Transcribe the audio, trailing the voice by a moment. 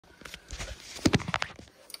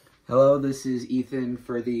Hello, this is Ethan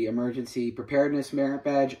for the Emergency Preparedness Merit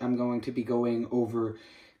Badge. I'm going to be going over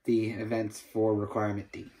the events for Requirement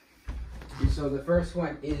D. So the first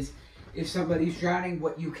one is, if somebody's drowning,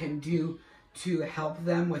 what you can do to help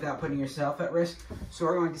them without putting yourself at risk. So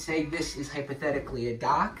we're going to say this is hypothetically a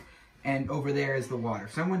dock, and over there is the water.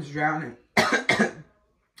 If someone's drowning,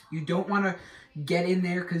 you don't want to get in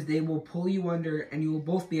there because they will pull you under and you will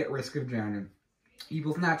both be at risk of drowning.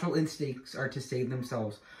 People's natural instincts are to save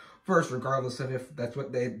themselves first, regardless of if that's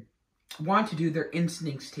what they want to do. Their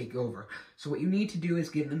instincts take over. So what you need to do is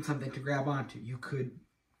give them something to grab onto. You could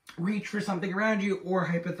reach for something around you, or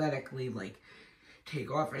hypothetically, like,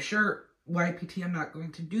 take off a shirt. YPT, I'm not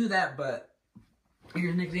going to do that, but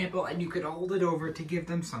here's an example, and you could hold it over to give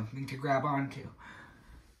them something to grab onto.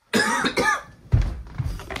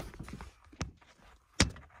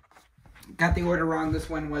 Got the order wrong. This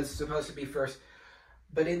one was supposed to be first.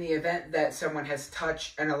 But in the event that someone has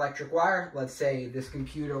touched an electric wire, let's say this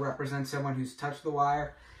computer represents someone who's touched the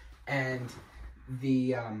wire, and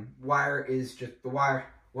the wire is just the wire.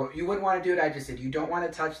 Well, you wouldn't want to do it. I just said you don't want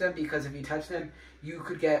to touch them, because if you touch them, you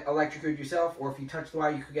could get electrocuted yourself, or if you touch the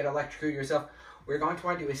wire, you could get electrocuted yourself. What you're going to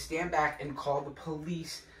want to do is stand back and call the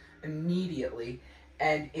police immediately.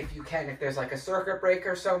 And if you can, if there's like a circuit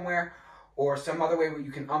breaker somewhere, or some other way where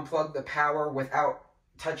you can unplug the power without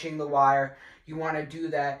touching the wire, you want to do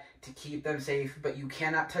that to keep them safe, but you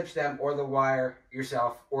cannot touch them or the wire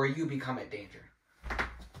yourself, or you become in danger.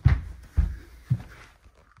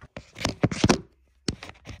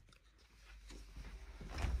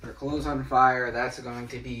 For clothes on fire, that's going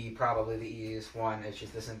to be probably the easiest one. It's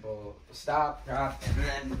just a simple stop, drop, and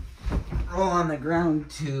then roll on the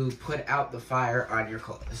ground to put out the fire on your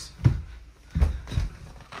clothes.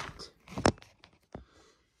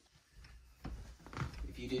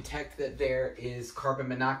 You detect that there is carbon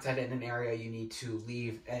monoxide in an area, you need to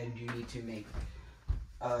leave, and you need to make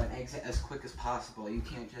an exit as quick as possible. You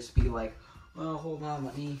can't just be like, well, hold on,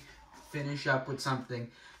 let me finish up with something,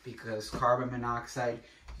 because carbon monoxide,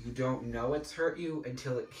 you don't know it's hurt you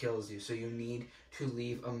until it kills you. So you need to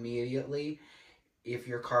leave immediately if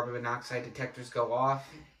your carbon monoxide detectors go off,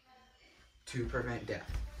 to prevent death.